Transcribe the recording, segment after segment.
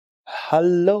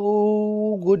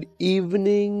Hello, good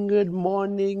evening, good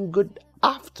morning, good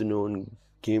afternoon,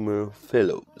 gamer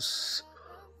fellows.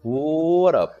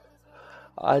 What up?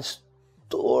 आज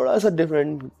थोड़ा सा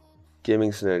different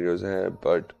gaming scenarios हैं,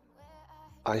 but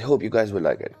I hope you guys will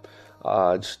like it.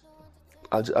 आज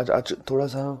आज आज आज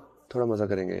थोड़ा मज़ा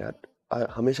करेंगे यार.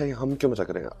 हमेशा ही हम क्यों मज़ा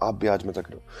करेंगे? आप भी आज मज़ा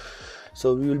करो. So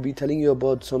we will be telling you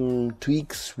about some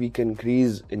tweaks we can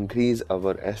increase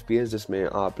our FPS जिसमें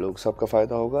आप लोग सबका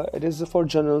फ़ायदा होगा. It is for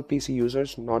general PC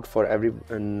users, not for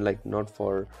not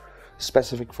for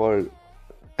specific for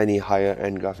any higher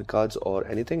end graphic cards or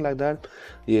anything like that.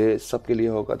 ये सबके लिए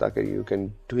होगा ताकि you can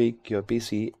tweak your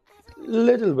PC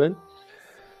little bit,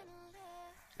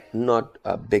 not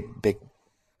a big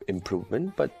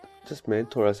improvement, but जिसमें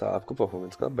थोड़ा सा आपको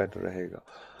performance का better रहेगा.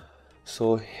 So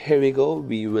here we go.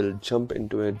 We will jump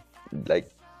into it like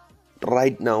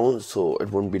right now, so it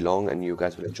won't be long and you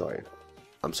guys will enjoy it.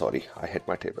 I'm sorry, I hit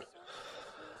my table.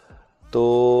 तो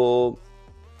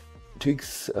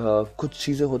tweaks कुछ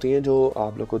चीज़ें होती हैं जो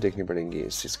आप लोग को देखनी पड़ेंगी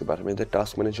इस चीज़ के बारे में. The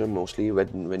task manager mostly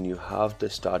when you have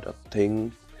the startup thing,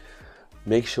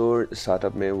 make sure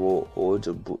startup में वो हो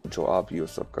जो आप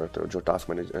यूज़ सब करते हो, जो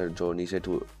task manager जो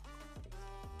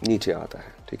नीचे आता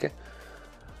है, ठीक है?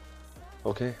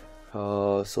 Okay.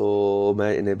 सो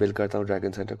मैं इनेबल करता हूँ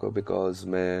ड्रैगन सेंटर को बिकॉज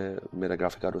मेरा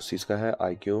ग्राफिक कार्ड उस चीज़ का है.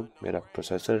 IQ मेरा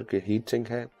प्रोसेसर के हीट सिंक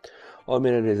है और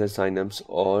मेरा रेजर साइनअप्स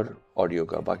और ऑडियो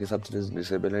का. बाकी सब चीज़ें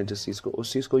डिसेबल हैं. जिस चीज़ को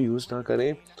उस चीज़ को यूज़ ना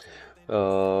करें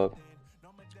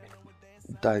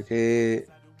ताकि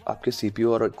आपके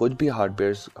CPU और कुछ भी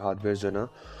हार्डवेयर जो है ना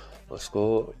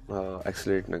उसको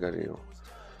एक्सेलरेट ना कर रही हो.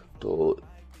 तो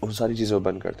उन सारी चीज़ों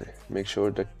बंद कर दें. Make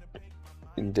sure that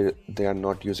they are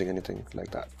not using anything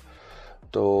like that.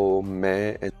 तो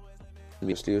मैं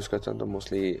मोस्टली यूज़ करता हूँ. तो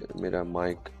मोस्टली मेरा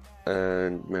माइक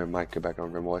के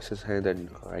बैकग्राउंड में वॉइसेस हैं. Then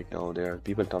right now there are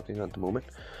people talking at the moment.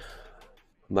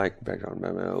 Mic background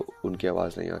में उनकी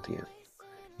आवाज़ नहीं आती है.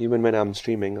 इवन मैंने I'm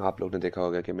स्ट्रीमिंग, आप लोग ने देखा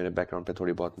होगा कि मेरे बैकग्राउंड पे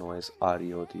थोड़ी बहुत नॉइस आ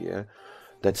रही होती है.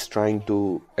 That's trying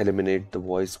to eliminate the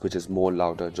voice which is more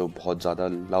louder, जो बहुत ज़्यादा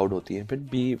लाउड होती है फिर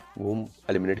भी वो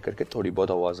एलिमिनेट करके थोड़ी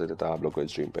बहुत आवाज़ दे देता है आप लोग को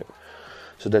स्ट्रीम पे.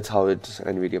 So that's how it's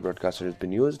NVIDIA Broadcaster has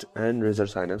been used. And Razer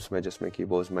signups मैं जिसमें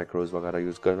कीबोर्ड्स macros वगैरह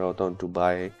यूज़ कर रहा होता हूँ to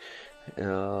buy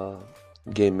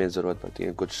गेम में ज़रूरत पड़ती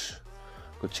है.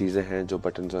 कुछ चीज़ें हैं जो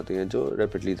बटन्स होती हैं जो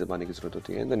रैपिडली दबाने की ज़रूरत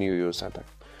होती है. then you use that.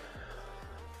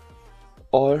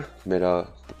 और मेरा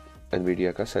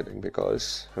NVIDIA का setting because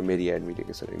मेरी है NVIDIA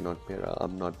की setting, not मेरा.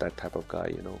 I'm not that type of guy,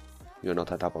 you know. You're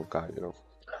not that type of guy, you know.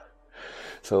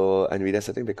 So NVIDIA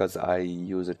setting because I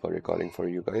use it for recording for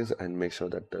you guys and make sure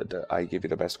that I give you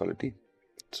the best quality.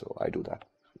 So I do that.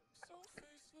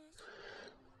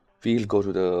 We'll go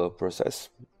to the process.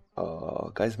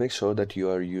 Guys, make sure that you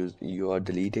are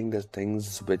deleting the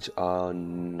things which are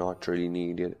not really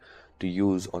needed to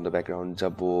use on the background.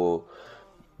 जब वो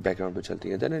background पे चलती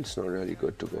है then it's not really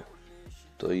good to go.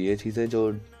 तो ये चीज़ें जो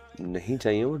नहीं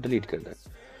चाहिए वो delete कर दें.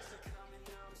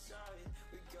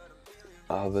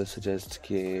 I will suggest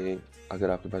कि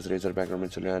अगर आपके पास रेजर बैकग्राउंड में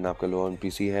चल रहा है आपका लो ऑन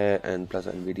PC है एंड प्लस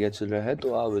NVIDIA चल रहा है तो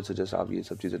I will suggest आप ये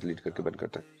सब चीज़ें डिलीट करके बंद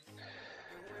करते हैं.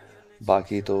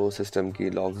 बाकी तो सिस्टम की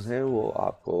लॉग्स हैं वो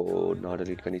आपको ना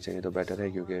डिलीट करनी चाहिए तो बेटर है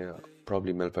क्योंकि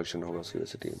प्रॉब्ली मेल फंक्शन होगा उसकी वजह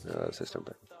से सिस्टम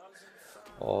पे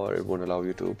और it won't allow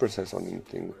you to process on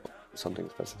something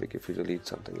specific if you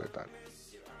delete something like that.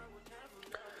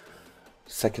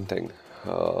 Second thing,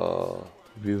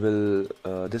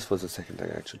 this was the second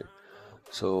thing actually.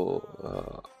 So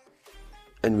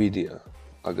NVIDIA,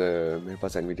 अगर मेरे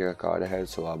पास NVIDIA का कार्ड है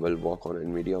so I will work on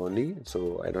NVIDIA only. So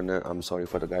I don't know, I'm sorry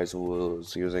for the guys who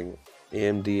was using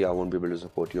AMD. I won't be able to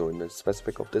support you in the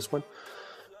specific of this one.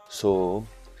 So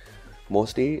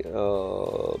mostly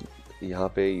यहाँ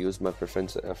पे use my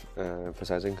preference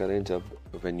emphasizing करें जब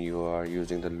when you are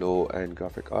using the low end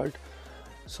graphic card.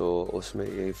 So उसमें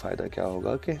ये फ़ायदा क्या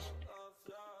होगा कि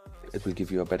it will give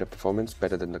you a better performance,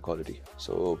 better than the quality.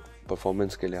 So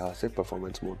performance के लिहाज से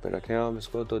performance mode पे रखें आप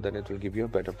इसको तो then it will give you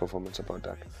a better performance about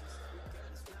that.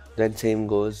 Then same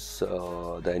goes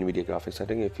the NVIDIA graphics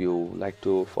setting. If you like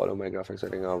to follow my graphics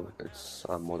setting,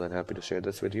 I'm more than happy to share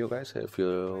this with you guys. If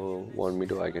you want me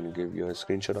to, I can give you a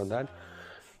screenshot on that.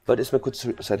 But इसमें कुछ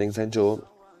settings हैं जो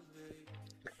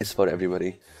is for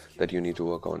everybody that you need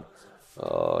to work on.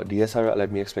 DSR,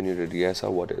 let me explain you the DSR,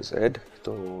 what is it.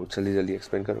 तो जल्दी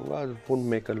explain करूँगा. I won't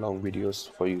make a long videos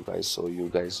for you guys, so you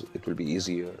guys it will be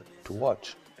easier to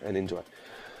watch and enjoy.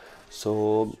 So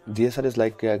DSR is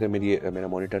like कि अगर मेरा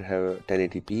monitor है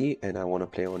 1080p and I want to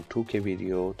play on 2K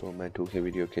video तो मैं 2K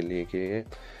video के लिए के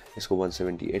इसको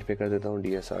 178 पे कर देता हूँ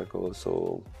DSR को. So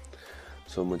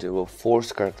सो मुझे वो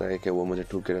फोर्स करता है कि वो मुझे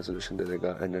 2K रेजोल्यूशन दे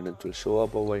देगा, and then it will show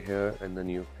up over here and then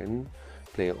you can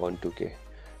play on 2K।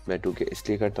 मैं 2K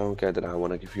इसलिए करता हूँ कि that I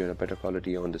want to give you a better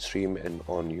quality on the stream and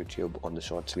on YouTube, on the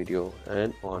shorts video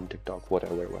and on TikTok,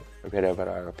 wherever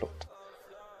I upload.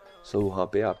 सो वहाँ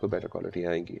पे आपको better quality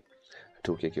आएगी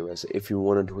 2K की वजह से। If you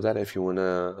want to do that, if you want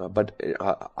to, but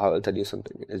I'll tell you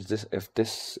something. If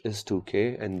this is 2K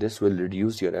and this will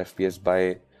reduce your FPS by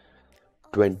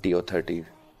 20 or 30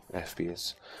 FPS.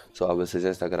 So I will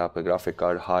suggest अगर आपका graphic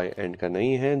card high and का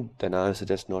नहीं है, then I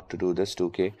suggest not to do this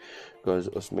 2K, because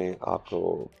उसमें आपको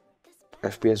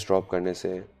FPS drop करने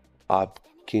से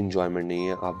आपकी इंजॉयमेंट नहीं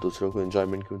है, आप दूसरों को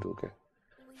इंजॉयमेंट क्यों दोगे?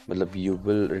 मतलब you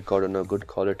will record on a good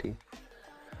quality,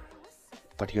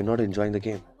 but you're not enjoying the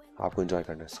game. आपको enjoy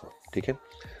करना है इसको, ठीक है?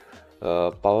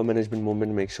 Power management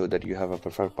movement, make sure that you have a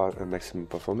preferred maximum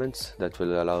performance that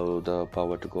will allow the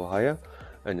power to go higher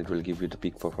and it will give you the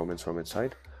peak performance from its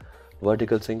side.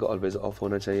 Vertical sync always off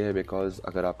होना चाहिए, because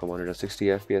अगर आपका monitor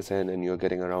 60 FPS है and you're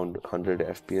getting around 100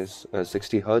 FPS,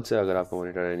 60 Hz है अगर आपका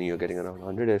monitor and you're getting around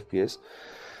 100 FPS,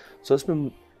 so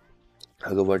उसमें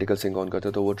अगर वर्टिकल सिंक ऑन करते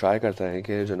हो तो वो ट्राई करता है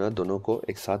कि जो ना दोनों को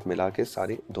एक साथ मिला के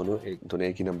सारी दोनों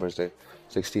एक ही नंबर से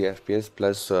 60 FPS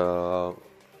प्लस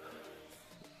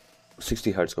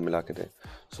 60 हर्ट्ज को मिला के दे।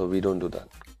 So we don't do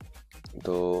that.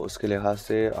 तो उसके लिहाज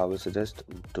से I will suggest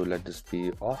to let this B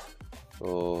of,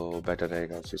 तो बेटर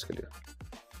रहेगा उस चीज़ के लिए,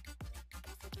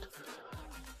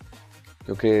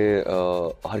 क्योंकि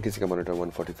हर किसी का मॉनिटर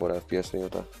 144 FPS नहीं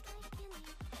होता,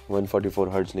 144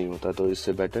 हर्ट्ज नहीं होता, तो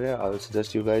इससे बेटर है I will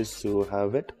suggest you guys to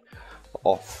have it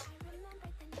of.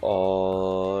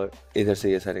 और इधर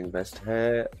से ये सेटिंग बेस्ट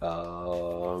है।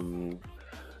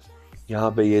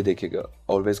 यहाँ पे ये देखिएगा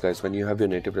always guys, when you have your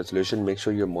native resolution make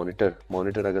sure your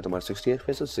monitor अगर तुम्हारा 60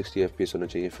 FPS हो 60 FPS होना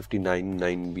चाहिए।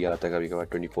 59 भी आता है कभी कभार,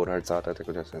 24 हर्ट्ज आता है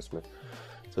कुछ ऐसा इसमें।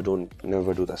 So don't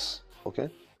never do this, okay.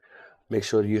 Make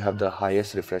sure you have the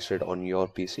highest refresh rate on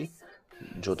your PC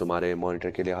जो तुम्हारे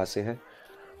मॉनिटर के लिहाज से है।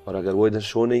 और अगर वो इधर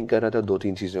शो नहीं कर रहा था,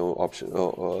 2-3 चीज़ें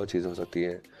हो सकती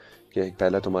हैं कि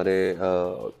पहला तुम्हारे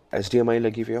HDMI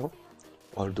लगी हुई हो,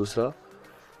 और दूसरा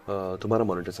तुम्हारा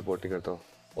मॉनिटर सपोर्ट नहीं करता हो,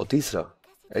 और तीसरा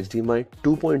HDMI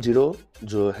 2.0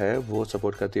 जो है वो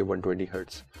सपोर्ट करती है 120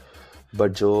 हर्ट्ज,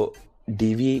 बट जो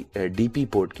DP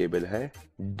पोर्ट केबल है,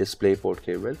 डिस्प्ले पोर्ट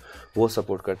केबल, वो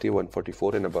सपोर्ट करती है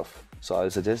 144 and above. So I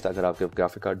suggest अगर आपके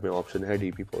ग्राफिक कार्ड में ऑप्शन है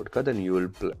DP पोर्ट का, then you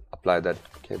will apply that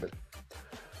cable.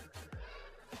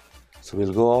 So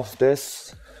we'll go off this.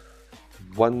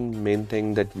 One main thing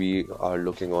that we are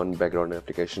looking on background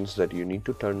applications that you need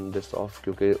to turn this off,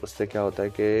 क्योंकि उससे क्या होता है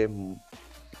कि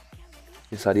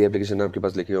ये सारी एप्लीकेशन आपके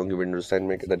पास लिखी होंगी Windows 10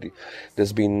 में that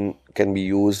this can be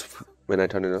used when I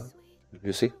turn it on.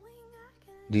 You see,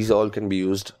 these all can be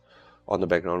used on the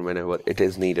background whenever it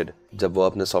is needed. जब वो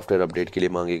अपने सॉफ्टवेयर अपडेट के लिए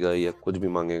मांगेगा या कुछ भी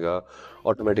मांगेगा,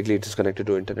 automatically it is connected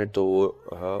to internet, तो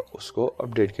वो उसको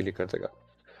अपडेट के लिए कर देगा।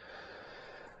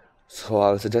 So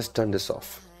I'll suggest turn this off.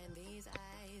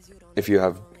 If you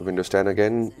have Windows 10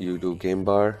 again, you do game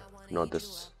bar, not this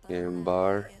game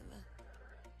bar.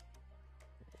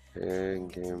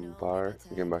 And game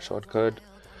bar shortcut.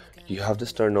 You have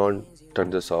this turn on,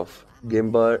 turn this off.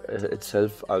 Game bar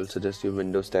itself, I will suggest you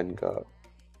Windows 10 का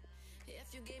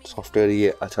software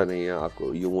ये अच्छा नहीं है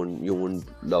आपको. You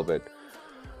won't love it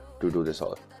to do this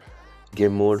all.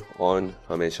 Game mode on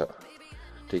हमेशा,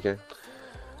 ठीक है.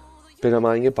 फिर हम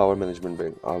आएंगे पावर मैनेजमेंट पे.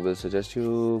 I will suggest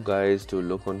you guys to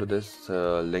look on to this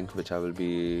link which I will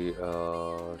be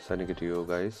sending it to you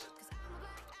guys.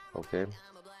 Okay,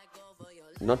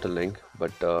 not a link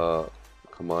but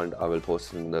command I will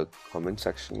post in the comment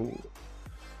section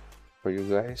for you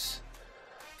guys.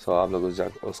 So आप लोग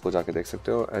उसको जाके देख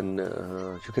सकते हो, and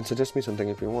you can suggest me something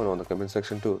if you want on the comment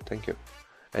section too. Thank you.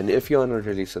 And if you are not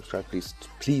really subscribed, please,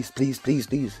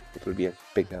 it will be a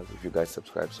big help if you guys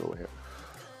subscribe over here.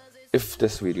 If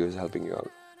this video is helping you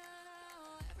out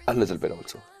a little bit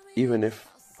also, even if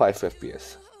 5 FPS,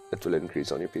 it will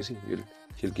increase on your PC.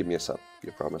 You'll give me a sub,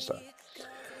 you promise that.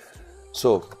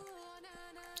 So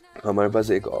हमारे पास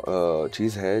एक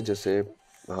चीज़ है जिससे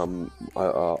हम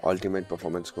ultimate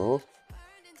performance को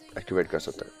activate कर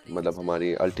सकते हैं. मतलब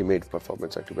हमारी अल्टीमेट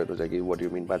परफॉर्मेंस एक्टिवेट हो जाएगी. What you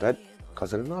mean by that?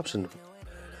 Because an option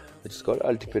which is called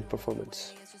ultimate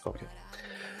performance. Okay,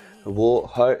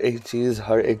 वो हर एक चीज़,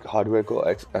 हर एक हार्डवेयर को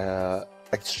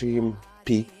एक्सट्रीम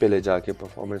पीक पे ले जाके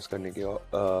परफॉर्मेंस करने की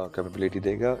कैपेबिलिटी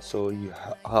देगा. So you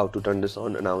how to turn this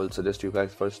on, and I will suggest you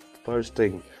guys first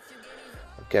thing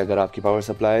कि अगर आपकी पावर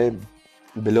सप्लाई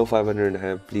बिलो 500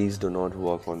 है, please do not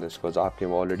work on this, because आपके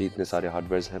ऑलरेडी इतने सारे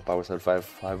हार्डवेयर हैं. पावर सप्लाई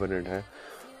 500 है,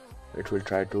 it will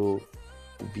try to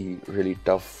be really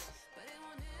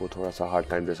tough वो थोड़ा सा हार्ड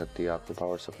टाइम दे सकती है आपको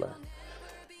पावर सप्लाई।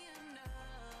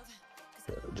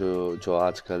 जो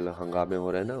आजकल हंगामे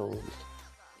हो रहे हैं ना, वो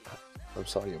I'm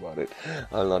sorry about it.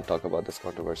 I'll not talk about this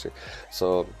controversy. So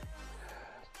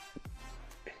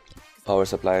power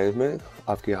supply में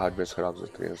आपकी हार्डवेयर खराब हो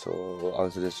सकती है. So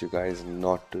I'll suggest you guys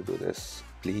not to do this.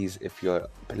 Please, if you're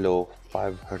below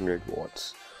 500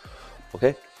 watts.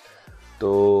 Okay?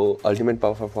 तो अल्टीमेट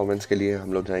पावर परफॉर्मेंस के लिए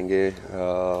हम लोग जाएंगे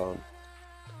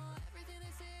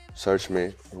सर्च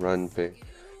में रन पे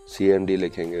CMD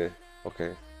लिखेंगे.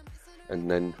 Okay? And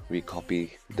then we copy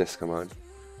this command.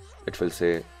 It will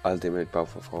say ultimate power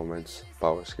performance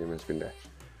power scheme has been there.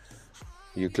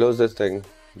 You close this thing,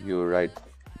 you write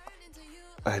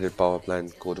added power plan,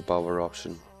 go to power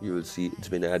option, you will see it's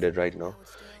been added right now.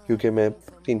 क्योंकि मैं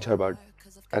 3-4 बार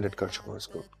edit कर चुका हूँ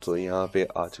इसको, तो यहाँ पे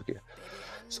आ चुकी है.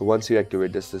 So once you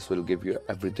activate this will give you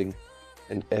everything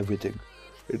and everything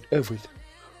and everything.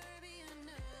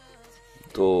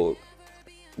 So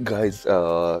guys,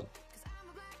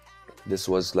 this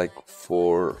was like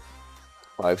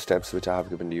 4-5 steps which I have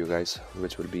given to you guys,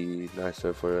 which will be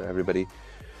nicer for everybody,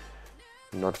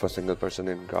 not for single person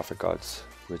in graphic cards,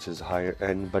 which is higher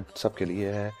end, but सबके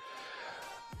लिए है.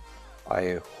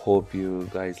 I hope you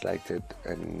guys liked it,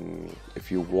 and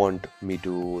if you want me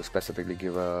to specifically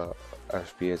give a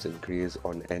FPS increase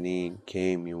on any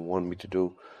game you want me to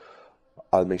do,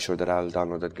 I'll make sure that I'll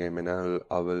download that game and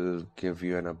I will give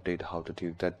you an update how to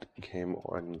tweak that game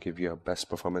and give you a best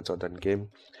performance on that game.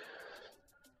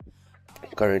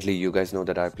 Currently you guys know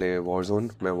that I play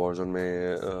Warzone. मैं Warzone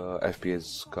में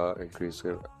FPS का increase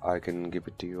I can give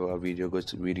it to you a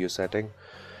video setting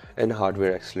and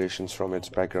hardware accelerations from its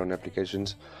background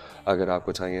applications. अगर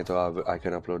आपको चाहिए तो I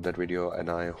can upload that video, and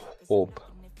I hope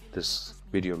this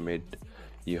video made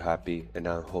you happy, and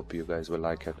I hope you guys will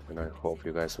like it, and I hope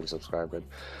you guys will subscribe it.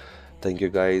 Thank you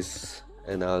guys,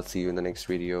 and I'll see you in the next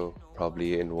video,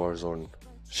 probably in Warzone.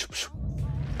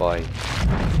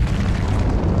 Bye.